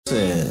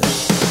Earlier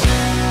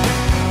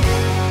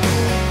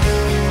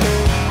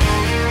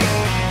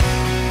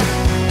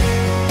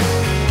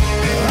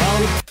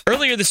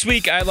this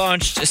week, I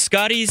launched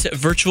Scotty'S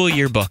virtual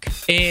yearbook.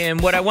 And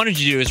what I wanted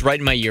to do is write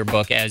in my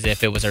yearbook as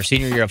if it was our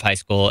senior year of high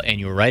school and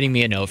you were writing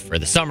me a note for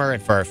the summer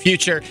and for our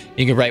future.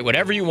 You can write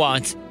whatever you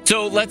want.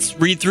 So let's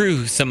read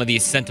through some of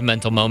these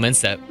sentimental moments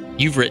that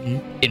you've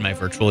written in my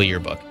virtual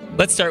yearbook.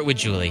 Let's start with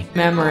Julie.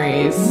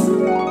 Memories.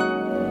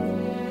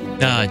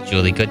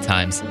 Julie, good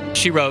times.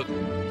 She wrote,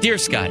 "Dear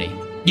Scotty,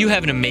 you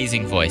have an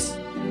amazing voice.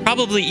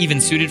 Probably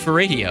even suited for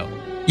radio."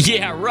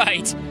 Yeah,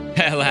 right.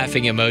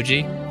 Laughing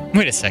emoji.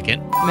 Wait a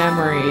second.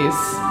 Memories.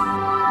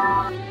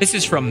 This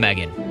is from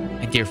Megan,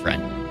 my dear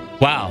friend.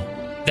 Wow,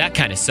 that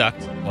kind of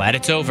sucked. Glad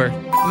it's over.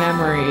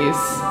 Memories.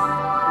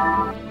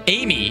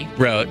 Amy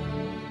wrote,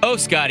 "Oh,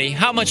 Scotty,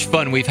 how much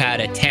fun we've had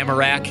at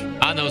Tamarack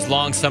on those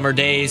long summer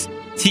days.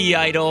 Tea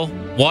Idol,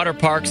 water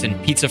parks,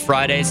 and pizza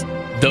Fridays.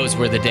 Those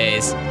were the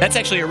days." That's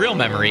actually a real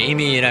memory.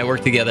 Amy and I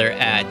worked together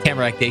at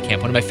Tamarack Day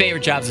Camp. One of my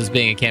favorite jobs was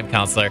being a camp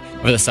counselor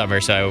over the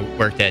summer, so I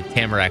worked at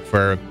Tamarack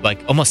for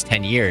almost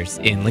 10 years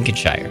in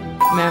Lincolnshire.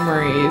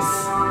 Memories.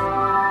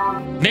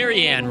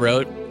 Mary Ann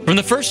wrote, "From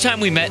the first time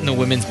we met in the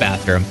women's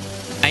bathroom,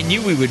 I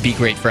knew we would be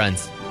great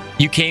friends.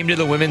 You came to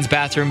the women's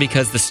bathroom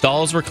because the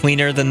stalls were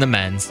cleaner than the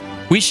men's.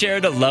 We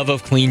shared a love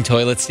of clean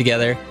toilets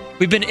together.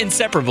 We've been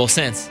inseparable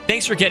since.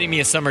 Thanks for getting me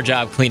a summer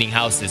job cleaning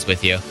houses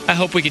with you. I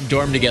hope we can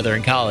dorm together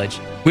in college.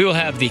 We will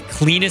have the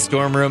cleanest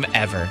dorm room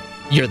ever.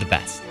 You're the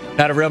best."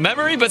 Not a real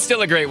memory, but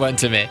still a great one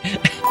to me.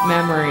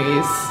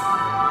 Memories.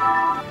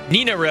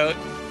 Nina wrote,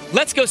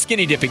 "Let's go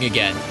skinny dipping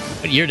again."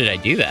 What year did I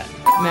do that?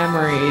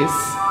 Memories.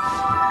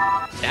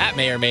 That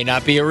may or may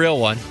not be a real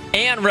one.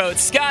 Anne wrote,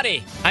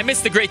 "Scotty, I miss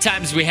the great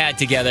times we had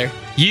together.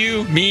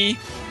 You, me,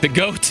 the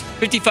goat,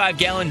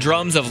 55-gallon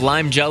drums of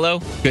lime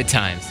jello. Good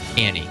times,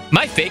 Annie.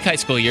 My fake high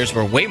school years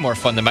were way more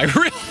fun than my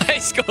real high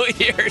school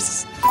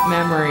years."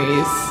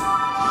 Memories.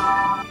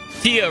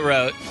 Tia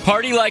wrote,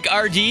 "Party like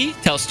RD,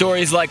 tell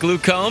stories like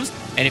Luke Combs,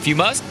 and if you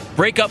must,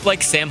 break up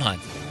like Sam Hunt.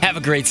 Have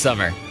a great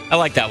summer." I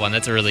like that one.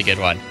 That's a really good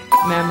one.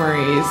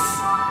 Memories.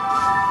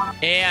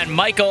 And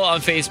Michael on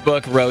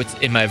Facebook wrote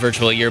in my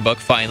virtual yearbook,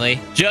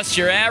 finally, "Just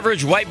your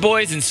average white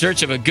boys in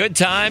search of a good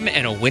time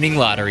and a winning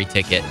lottery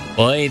ticket."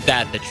 Well, ain't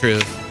that the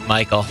truth,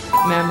 Michael?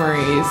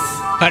 Memories.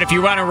 But if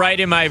you want to write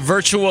in my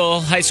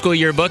virtual high school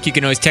yearbook, you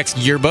can always text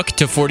yearbook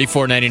to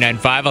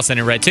 44995. I'll send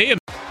it right to you.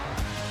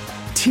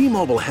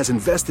 T-Mobile has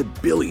invested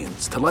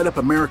billions to light up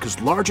America's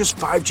largest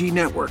 5G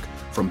network,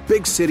 from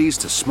big cities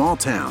to small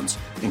towns,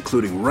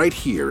 including right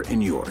here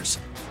in yours.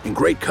 And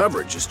great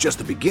coverage is just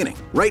the beginning.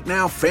 Right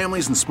now,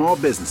 families and small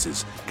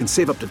businesses can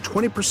save up to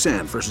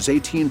 20% versus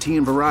AT&T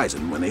and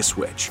Verizon when they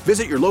switch.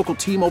 Visit your local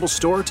T-Mobile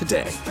store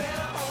today.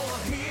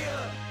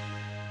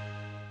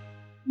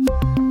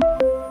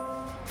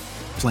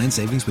 Plan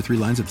savings with 3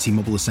 lines of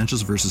T-Mobile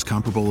Essentials versus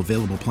comparable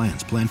available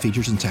plans. Plan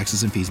features and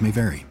taxes and fees may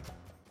vary.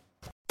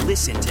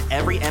 Listen to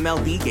every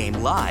MLB game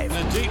live.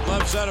 In the deep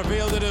left center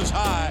field, it is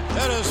high,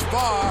 it is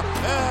far,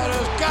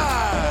 it is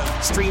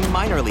gone. Stream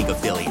minor league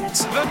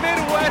affiliates. The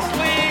Midwest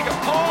League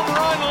home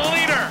run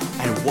leader.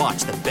 And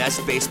watch the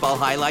best baseball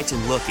highlights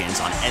and look-ins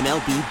on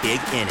MLB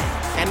Big Inning.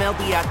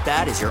 MLB At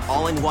Bat is your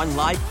all-in-one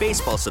live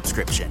baseball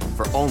subscription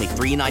for only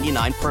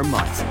 $3.99 per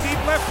month.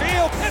 Deep left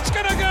field, it's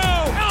gonna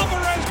go.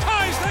 Alvarez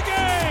ties the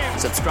game.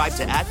 Subscribe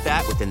to At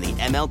Bat within the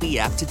MLB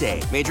app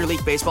today. Major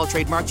League Baseball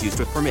trademarks used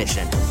with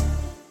permission.